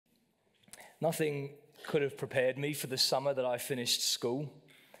Nothing could have prepared me for the summer that I finished school.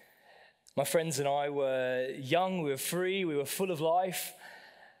 My friends and I were young, we were free, we were full of life.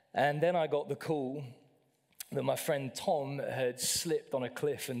 And then I got the call that my friend Tom had slipped on a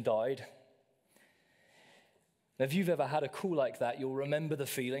cliff and died. Now, if you've ever had a call like that, you'll remember the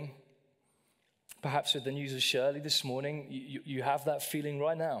feeling. Perhaps with the news of Shirley this morning, you have that feeling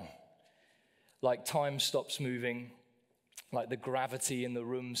right now. Like time stops moving, like the gravity in the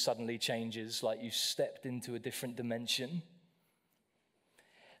room suddenly changes, like you stepped into a different dimension.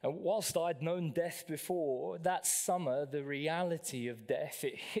 And whilst I'd known death before, that summer, the reality of death,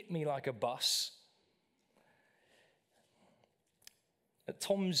 it hit me like a bus. At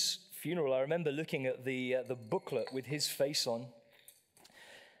Tom's funeral, I remember looking at the booklet with his face on,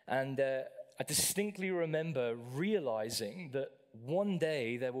 and I distinctly remember realizing that one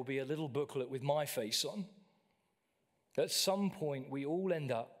day there will be a little booklet with my face on. At some point, we all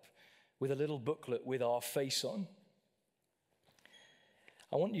end up with a little booklet with our face on.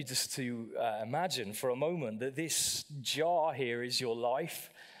 I want you just to imagine for a moment that this jar here is your life,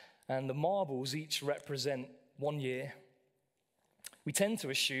 and the marbles each represent 1 year. We tend to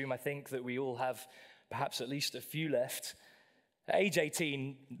assume, I think, that we all have perhaps at least a few left. At age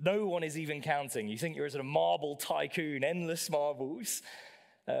 18, no one is even counting. You think you're a sort of marble tycoon, endless marbles.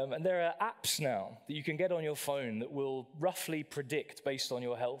 And there are apps now that you can get on your phone that will roughly predict, based on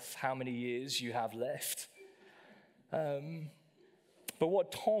your health, how many years you have left. But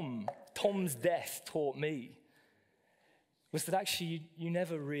what Tom's death taught me was that actually you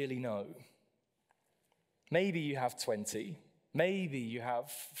never really know. Maybe you have 20, maybe you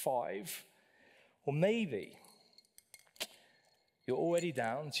have 5, or maybe you're already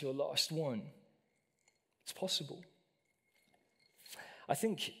down to your last one. It's possible. I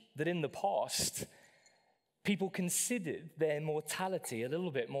think that in the past, people considered their mortality a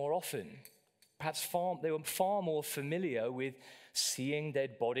little bit more often. Perhaps they were far more familiar with seeing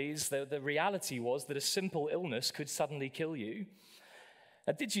dead bodies. The reality was that a simple illness could suddenly kill you.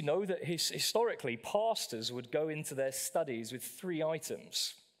 Now, did you know that historically, pastors would go into their studies with 3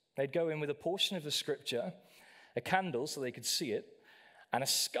 items? They'd go in with a portion of the scripture, a candle so they could see it, and a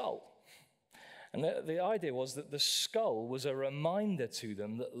skull. And the idea was that the skull was a reminder to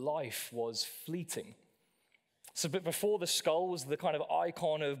them that life was fleeting. So, but before the skull was the kind of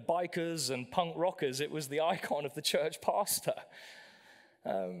icon of bikers and punk rockers, it was the icon of the church pastor.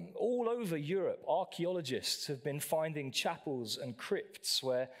 All over Europe, archaeologists have been finding chapels and crypts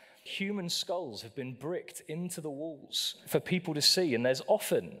where human skulls have been bricked into the walls for people to see. And there's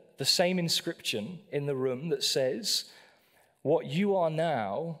often the same inscription in the room that says, "What you are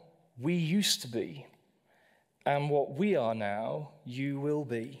now, we used to be, and what we are now, you will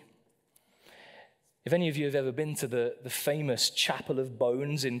be." If any of you have ever been to the famous Chapel of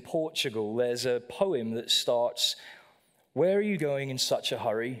Bones in Portugal, there's a poem that starts, "Where are you going in such a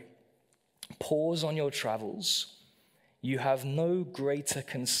hurry? Pause on your travels. You have no greater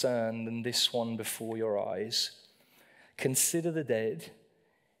concern than this one before your eyes. Consider the dead.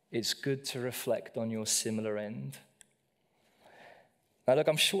 It's good to reflect on your similar end." Now, look,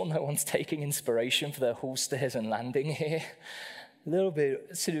 I'm sure no one's taking inspiration for their hall stairs and landing here. A little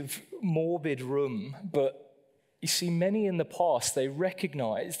bit sort of morbid room, but you see, many in the past, they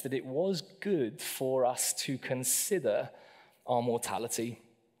recognized that it was good for us to consider our mortality,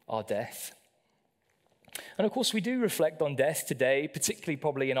 our death. And of course, we do reflect on death today, particularly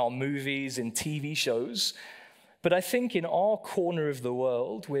probably in our movies and TV shows. But I think in our corner of the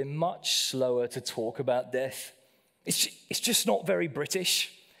world, we're much slower to talk about death. It's just not very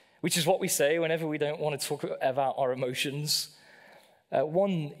British, which is what we say whenever we don't want to talk about our emotions.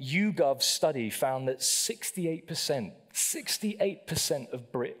 One YouGov study found that 68%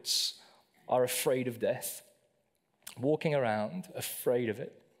 of Brits are afraid of death, walking around afraid of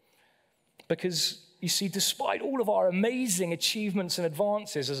it. Because, you see, despite all of our amazing achievements and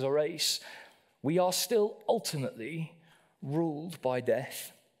advances as a race, we are still ultimately ruled by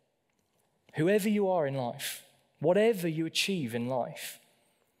death. Whoever you are in life, whatever you achieve in life,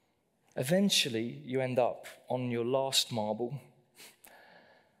 eventually you end up on your last marble.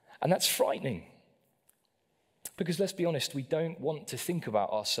 And that's frightening. Because let's be honest, we don't want to think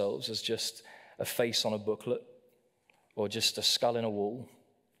about ourselves as just a face on a booklet or just a skull in a wall.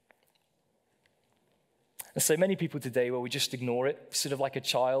 And so many people today, well, we just ignore it, sort of like a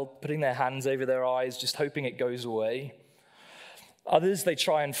child, putting their hands over their eyes, just hoping it goes away. Others, they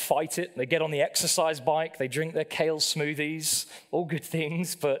try and fight it. They get on the exercise bike, they drink their kale smoothies, all good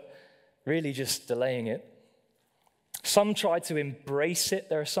things, but really just delaying it. Some try to embrace it.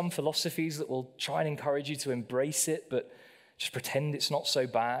 There are some philosophies that will try and encourage you to embrace it, but just pretend it's not so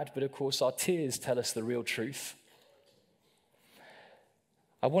bad, but of course our tears tell us the real truth.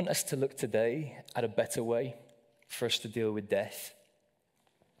 I want us to look today at a better way for us to deal with death.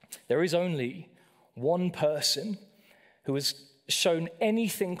 There is only one person who has shown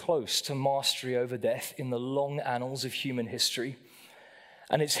anything close to mastery over death in the long annals of human history.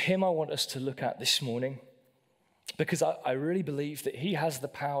 And it's him I want us to look at this morning, because I really believe that he has the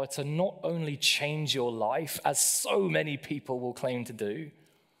power to not only change your life, as so many people will claim to do,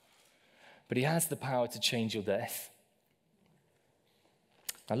 but he has the power to change your death.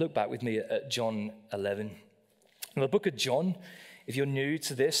 Now look back with me at John 11. In the book of John, if you're new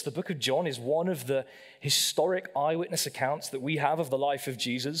to this, the book of John is one of the historic eyewitness accounts that we have of the life of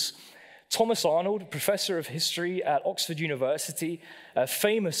Jesus. Thomas Arnold, professor of history at Oxford University,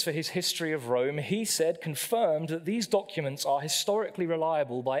 famous for his history of Rome, he said, confirmed that these documents are historically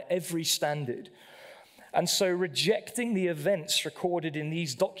reliable by every standard. And so rejecting the events recorded in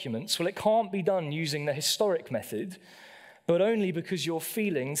these documents, well, it can't be done using the historic method, but only because your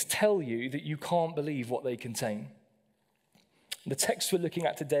feelings tell you that you can't believe what they contain. The text we're looking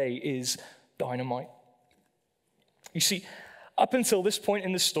at today is dynamite. You see, up until this point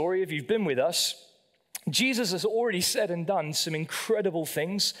in the story, if you've been with us, Jesus has already said and done some incredible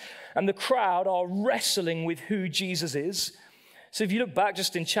things, and the crowd are wrestling with who Jesus is. So if you look back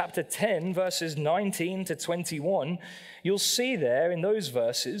just in chapter 10, verses 19 to 21, you'll see there in those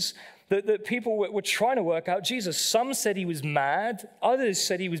verses that people were trying to work out Jesus. Some said he was mad, others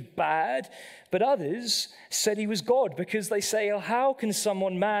said he was bad, but others said he was God, because they say, oh, how can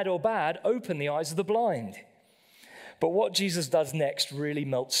someone mad or bad open the eyes of the blind? But what Jesus does next really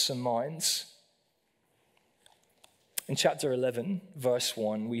melts some minds. In chapter 11, verse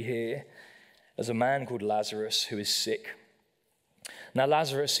 1, we hear there's a man called Lazarus who is sick. Now,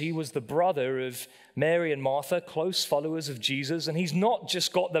 Lazarus, he was the brother of Mary and Martha, close followers of Jesus, and he's not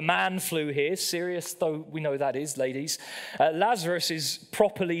just got the man flu here, serious though we know that is, ladies. Lazarus is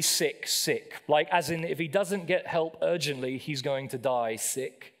properly sick, like as in if he doesn't get help urgently, he's going to die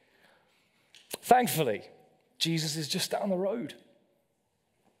sick. Thankfully, Jesus is just down the road.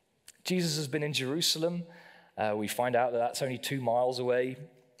 Jesus has been in Jerusalem. We find out that that's only 2 miles away.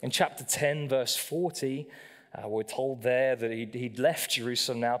 In chapter 10, verse 40, we're told there that he'd left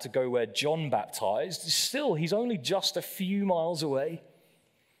Jerusalem now to go where John baptized. Still, he's only just a few miles away.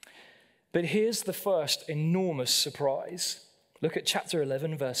 But here's the first enormous surprise. Look at chapter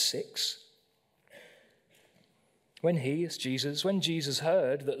 11, verse 6. When Jesus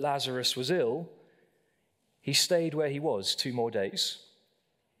heard that Lazarus was ill, he stayed where he was 2 more days.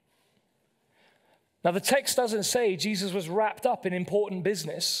 Now, the text doesn't say Jesus was wrapped up in important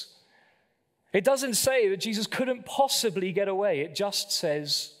business. It doesn't say that Jesus couldn't possibly get away. It just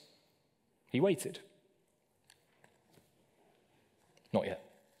says he waited. Not yet.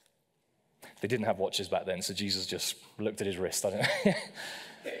 They didn't have watches back then, so Jesus just looked at his wrist. I don't know.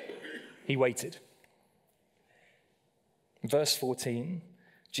 He waited. In verse 14,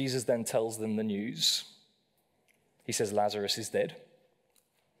 Jesus then tells them the news. He says, Lazarus is dead.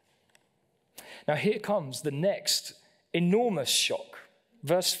 Now here comes the next enormous shock.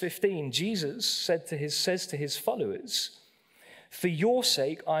 Verse 15, Jesus says to his followers, for your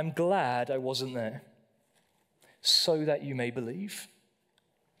sake, I'm glad I wasn't there, so that you may believe.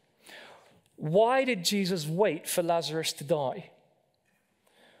 Why did Jesus wait for Lazarus to die?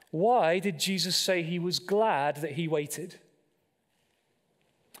 Why did Jesus say he was glad that he waited?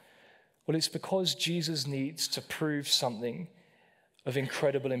 Well, it's because Jesus needs to prove something of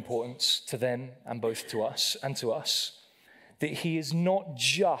incredible importance to them and both to us and to us, that he is not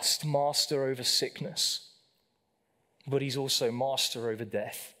just master over sickness, but he's also master over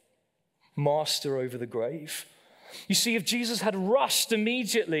death, master over the grave. You see, if Jesus had rushed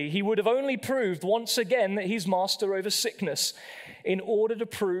immediately, he would have only proved once again that he's master over sickness. In order to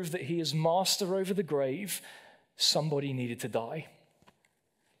prove that he is master over the grave, somebody needed to die.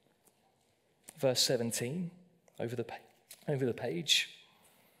 Verse 17, over the page.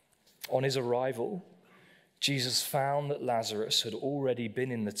 On his arrival, Jesus found that Lazarus had already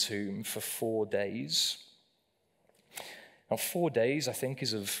been in the tomb for 4 days. Now, 4 days, I think,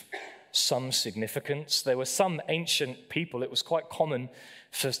 is of some significance. There were some ancient people, it was quite common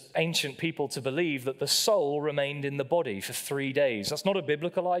for ancient people to believe that the soul remained in the body for 3 days. That's not a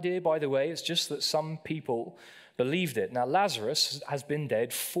biblical idea, by the way. It's just that some people believed it. Now, Lazarus has been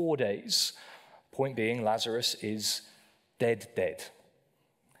dead 4 days. Point being, Lazarus is dead.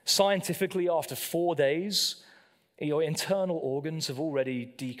 Scientifically, after 4 days, your internal organs have already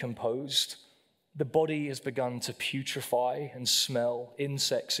decomposed. The body has begun to putrefy and smell.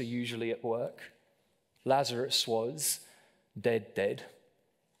 Insects are usually at work. Lazarus was dead.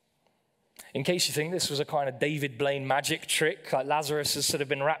 In case you think this was a kind of David Blaine magic trick, like Lazarus has sort of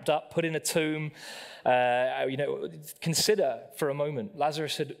been wrapped up, put in a tomb, consider for a moment,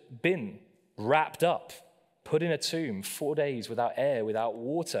 Lazarus had been wrapped up, put in a tomb, 4 days without air, without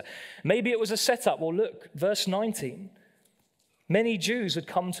water. Maybe it was a setup. Well, look, verse 19. Many Jews had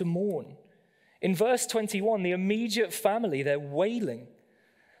come to mourn. In verse 21, the immediate family, they're wailing.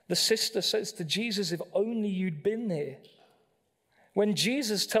 The sister says to Jesus, if only you'd been here. When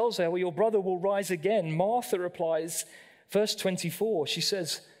Jesus tells her, well, your brother will rise again, Martha replies, verse 24, she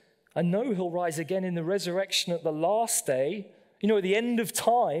says, I know he'll rise again in the resurrection at the last day, at the end of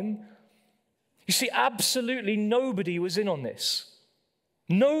time. You see, absolutely nobody was in on this.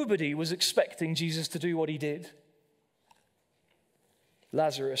 Nobody was expecting Jesus to do what he did.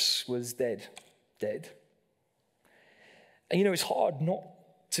 Lazarus was dead. And it's hard not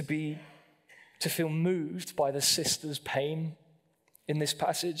to feel moved by the sister's pain in this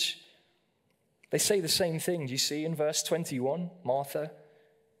passage. They say the same thing, do you see, in verse 21, Martha,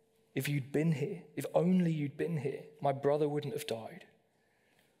 if you'd been here, if only you'd been here, my brother wouldn't have died.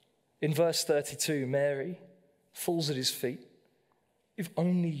 In verse 32, Mary falls at his feet. If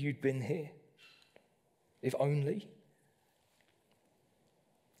only you'd been here. If only.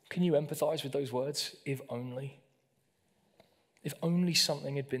 Can you empathize with those words? If only. If only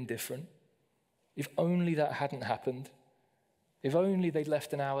something had been different. If only that hadn't happened. If only they'd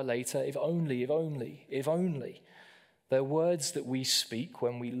left an hour later. If only. They're words that we speak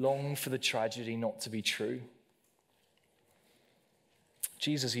when we long for the tragedy not to be true.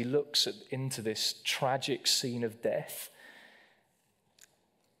 Jesus, he looks into this tragic scene of death.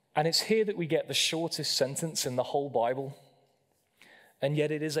 And it's here that we get the shortest sentence in the whole Bible. And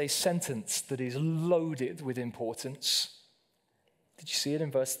yet it is a sentence that is loaded with importance. Did you see it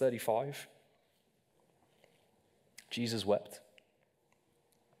in verse 35? Jesus wept.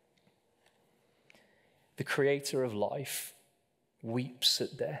 The creator of life weeps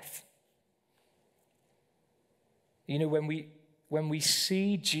at death. When we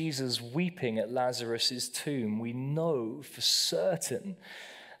see Jesus weeping at Lazarus' tomb, we know for certain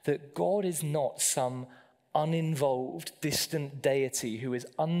that God is not some uninvolved, distant deity who is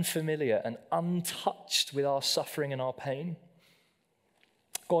unfamiliar and untouched with our suffering and our pain.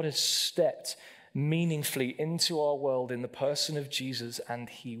 God has stepped meaningfully into our world in the person of Jesus, and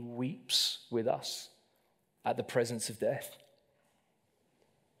he weeps with us at the presence of death.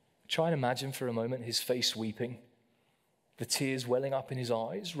 Try and imagine for a moment his face weeping, the tears welling up in his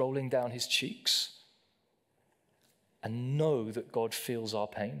eyes, rolling down his cheeks, and know that God feels our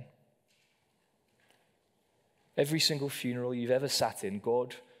pain. Every single funeral you've ever sat in,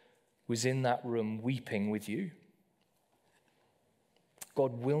 God was in that room weeping with you.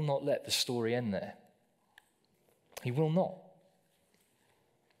 God will not let the story end there. He will not.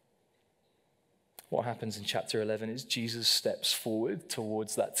 What happens in chapter 11 is Jesus steps forward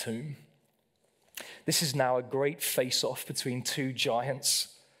towards that tomb. This is now a great face-off between two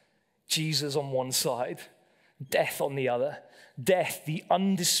giants. Jesus on one side, death on the other. Death, the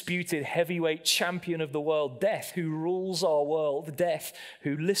undisputed heavyweight champion of the world. Death, who rules our world. Death,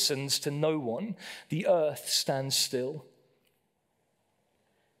 who listens to no one. The earth stands still.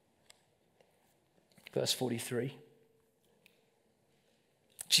 Verse 43.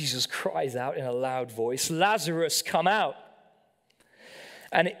 Jesus cries out in a loud voice, Lazarus, come out.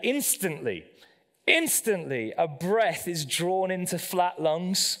 And instantly, a breath is drawn into flat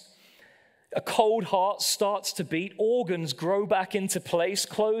lungs. A cold heart starts to beat. Organs grow back into place.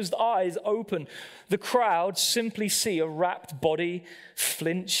 Closed eyes open. The crowd simply see a wrapped body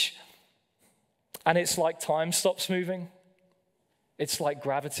flinch. And it's like time stops moving. It's like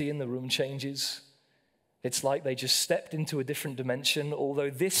gravity in the room changes. It's like they just stepped into a different dimension,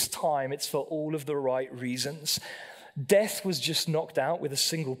 although this time it's for all of the right reasons. Death was just knocked out with a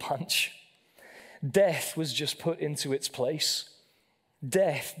single punch. Death was just put into its place.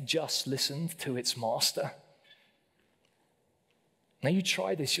 Death just listened to its master. Now you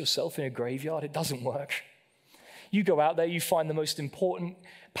try this yourself in a graveyard, it doesn't work. You go out there, you find the most important,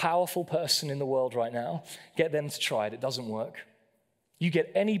 powerful person in the world right now, get them to try it doesn't work. You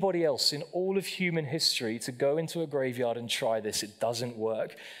get anybody else in all of human history to go into a graveyard and try this, it doesn't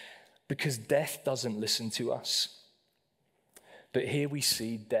work because death doesn't listen to us. But here we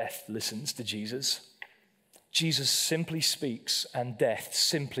see death listens to Jesus. Jesus simply speaks and death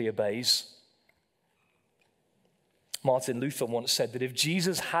simply obeys. Martin Luther once said that if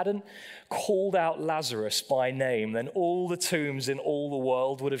Jesus hadn't called out Lazarus by name, then all the tombs in all the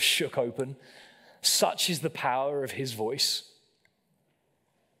world would have shook open. Such is the power of his voice.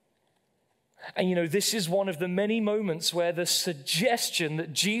 And this is one of the many moments where the suggestion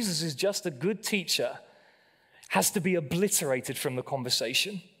that Jesus is just a good teacher has to be obliterated from the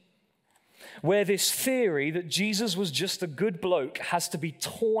conversation. Where this theory that Jesus was just a good bloke has to be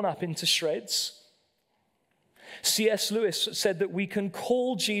torn up into shreds. C.S. Lewis said that we can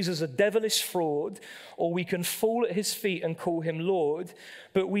call Jesus a devilish fraud, or we can fall at his feet and call him Lord,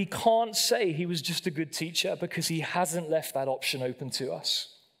 but we can't say he was just a good teacher because he hasn't left that option open to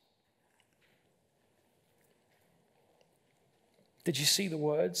us. Did you see the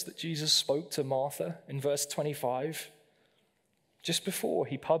words that Jesus spoke to Martha in verse 25? Just before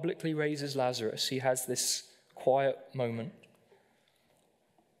he publicly raises Lazarus, he has this quiet moment.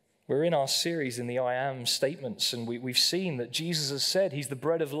 We're in our series in the I am statements, and we've seen that Jesus has said he's the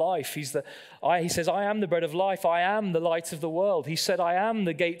bread of life. He says, I am the bread of life. I am the light of the world. He said, I am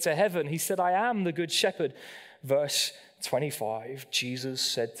the gate to heaven. He said, I am the good shepherd. Verse 25, Jesus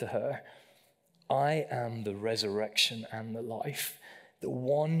said to her, I am the resurrection and the life. The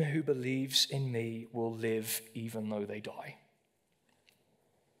one who believes in me will live even though they die.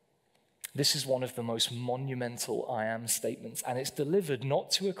 This is one of the most monumental I am statements, and it's delivered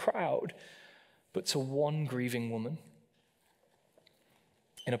not to a crowd, but to one grieving woman.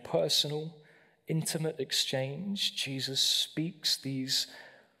 In a personal, intimate exchange, Jesus speaks these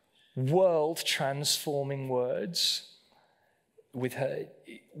world-transforming words with her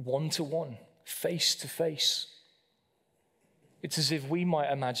one-to-one, face-to-face. It's as if we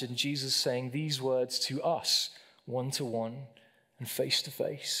might imagine Jesus saying these words to us, one-to-one and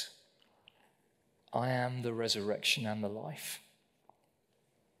face-to-face. I am the resurrection and the life.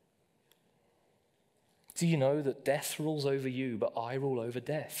 Do you know that death rules over you, but I rule over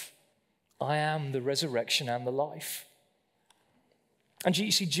death? I am the resurrection and the life. And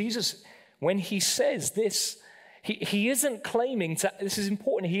you see, Jesus, when he says this, he isn't claiming to, this is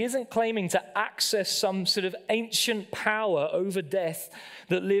important, he isn't claiming to access some sort of ancient power over death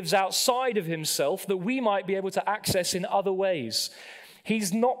that lives outside of himself that we might be able to access in other ways.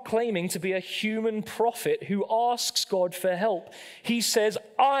 He's not claiming to be a human prophet who asks God for help. He says,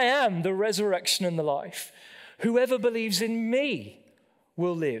 I am the resurrection and the life. Whoever believes in me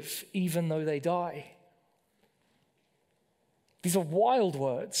will live even though they die. These are wild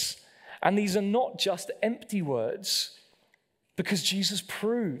words. And these are not just empty words, because Jesus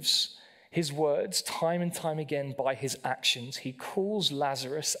proves his words time and time again by his actions. He calls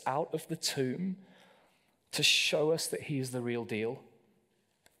Lazarus out of the tomb to show us that he is the real deal.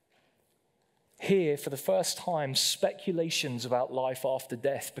 Here, for the first time, speculations about life after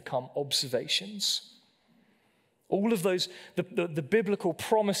death become observations. All of those, the biblical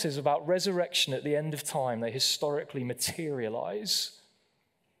promises about resurrection at the end of time, they historically materialize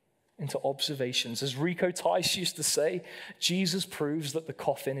into observations. As Rico Tice used to say, Jesus proves that the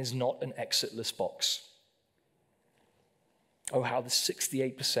coffin is not an exitless box. Oh, how the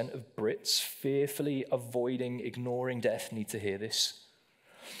 68% of Brits fearfully ignoring death need to hear this.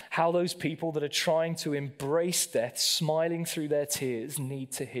 How those people that are trying to embrace death, smiling through their tears,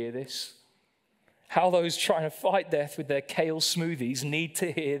 need to hear this. How those trying to fight death with their kale smoothies need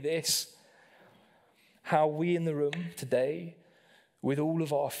to hear this. How we in the room today, with all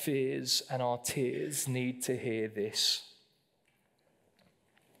of our fears and our tears, need to hear this.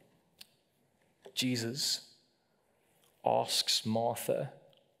 Jesus asks Martha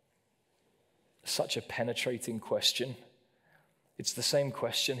such a penetrating question. It's the same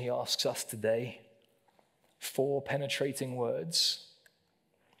question he asks us today. 4 penetrating words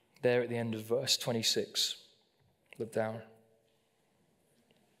there at the end of verse 26. Look down.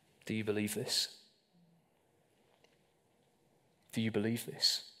 Do you believe this? Do you believe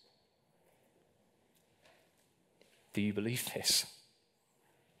this? Do you believe this?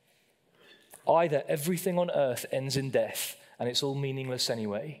 Either everything on earth ends in death and it's all meaningless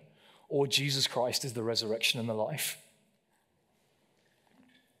anyway, or Jesus Christ is the resurrection and the life.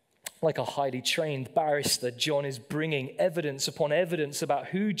 Like a highly trained barrister, John is bringing evidence upon evidence about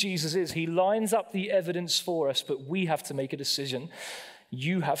who Jesus is. He lines up the evidence for us, but we have to make a decision.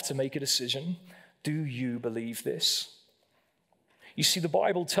 You have to make a decision. Do you believe this? You see, the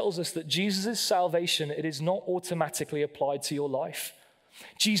Bible tells us that Jesus' salvation, it is not automatically applied to your life.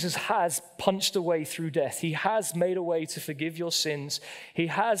 Jesus has punched a way through death. He has made a way to forgive your sins. He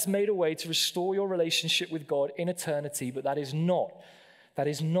has made a way to restore your relationship with God in eternity, but that is not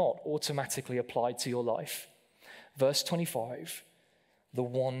automatically applied to your life. Verse 25, the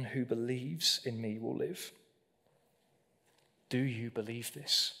one who believes in me will live. Do you believe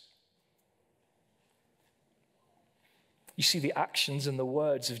this? You see, the actions and the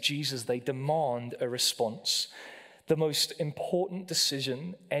words of Jesus, they demand a response. The most important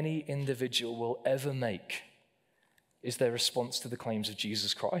decision any individual will ever make is their response to the claims of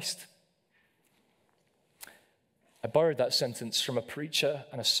Jesus Christ. I borrowed that sentence from a preacher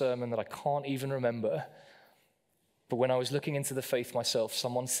and a sermon that I can't even remember. But when I was looking into the faith myself,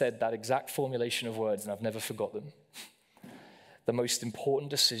 someone said that exact formulation of words, and I've never forgot them. The most important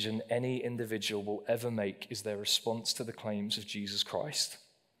decision any individual will ever make is their response to the claims of Jesus Christ.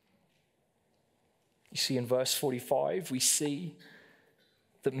 You see, in verse 45, we see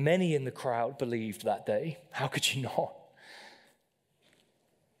that many in the crowd believed that day. How could you not?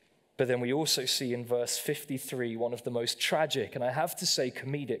 But then we also see in verse 53 one of the most tragic, and I have to say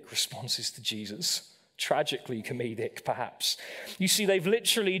comedic, responses to Jesus. Tragically comedic, perhaps. You see, they've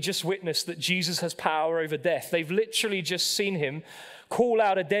literally just witnessed that Jesus has power over death. They've literally just seen him call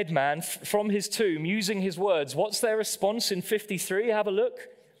out a dead man from his tomb using his words. What's their response in 53? Have a look.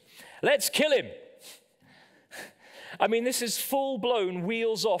 Let's kill him. I mean, this is full-blown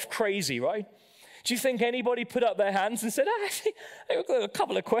wheels-off crazy, right? Do you think anybody put up their hands and said, I've got a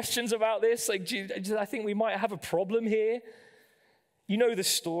couple of questions about this. I think we might have a problem here. You know the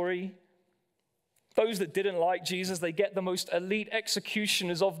story. Those that didn't like Jesus, they get the most elite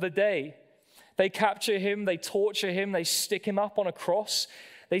executioners of the day. They capture him, they torture him, they stick him up on a cross.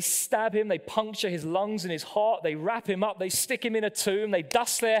 They stab him, they puncture his lungs and his heart, they wrap him up, they stick him in a tomb, they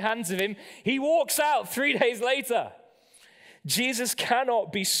dust their hands of him. He walks out 3 days later. Jesus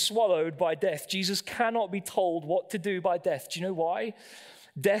cannot be swallowed by death. Jesus cannot be told what to do by death. Do you know why?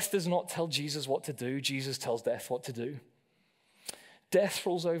 Death does not tell Jesus what to do. Jesus tells death what to do. Death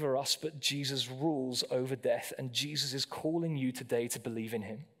rules over us, but Jesus rules over death. And Jesus is calling you today to believe in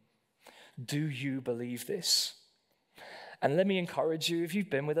him. Do you believe this? And let me encourage you, if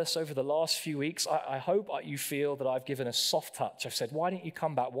you've been with us over the last few weeks, I hope you feel that I've given a soft touch. I've said, why don't you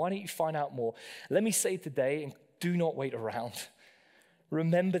come back? Why don't you find out more? Let me say today, and do not wait around.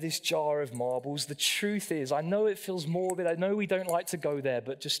 Remember this jar of marbles. The truth is, I know it feels morbid. I know we don't like to go there,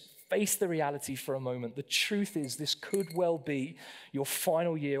 but just face the reality for a moment. The truth is, this could well be your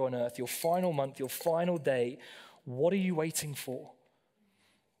final year on earth, your final month, your final day. What are you waiting for?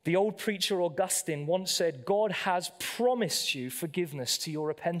 The old preacher Augustine once said, God has promised you forgiveness to your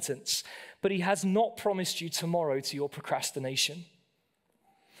repentance, but he has not promised you tomorrow to your procrastination.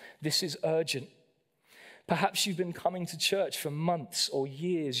 This is urgent. Perhaps you've been coming to church for months or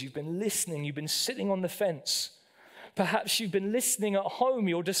years. You've been listening. You've been sitting on the fence. Perhaps you've been listening at home.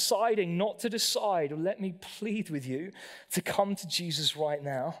 You're deciding not to decide. Let me plead with you to come to Jesus right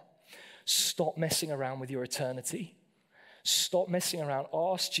now. Stop messing around with your eternity. Stop messing around.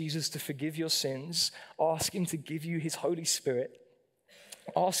 Ask Jesus to forgive your sins. Ask him to give you his Holy Spirit.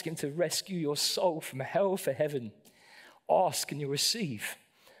 Ask him to rescue your soul from hell for heaven. Ask and you'll receive.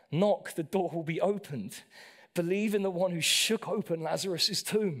 Knock, the door will be opened. Believe in the one who shook open Lazarus'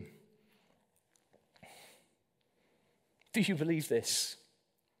 tomb. Do you believe this?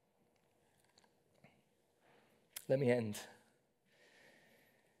 Let me end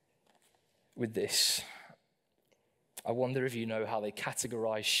with this. I wonder if you know how they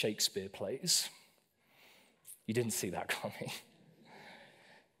categorize Shakespeare plays. You didn't see that coming.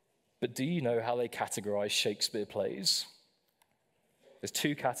 But do you know how they categorize Shakespeare plays? There's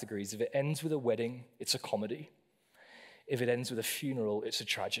 2 categories. If it ends with a wedding, it's a comedy. If it ends with a funeral, it's a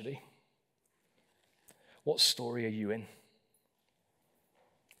tragedy. What story are you in?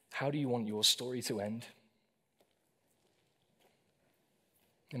 How do you want your story to end?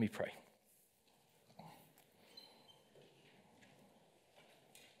 Let me pray.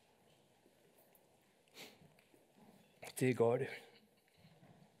 Dear God,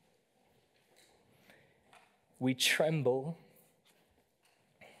 we tremble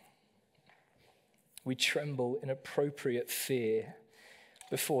in appropriate fear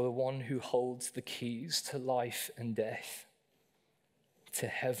before the one who holds the keys to life and death, to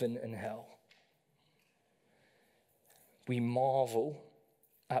heaven and hell. We marvel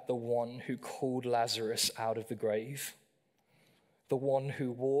at the one who called Lazarus out of the grave, the one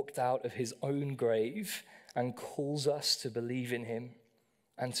who walked out of his own grave and calls us to believe in him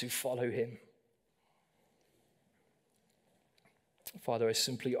and to follow him. Father, I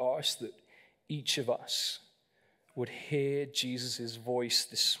simply ask that each of us would hear Jesus' voice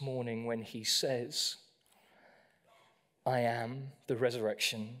this morning when he says, I am the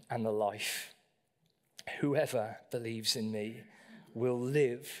resurrection and the life. Whoever believes in me will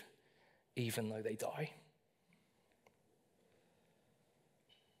live even though they die.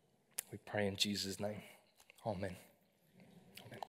 We pray in Jesus' name. Amen.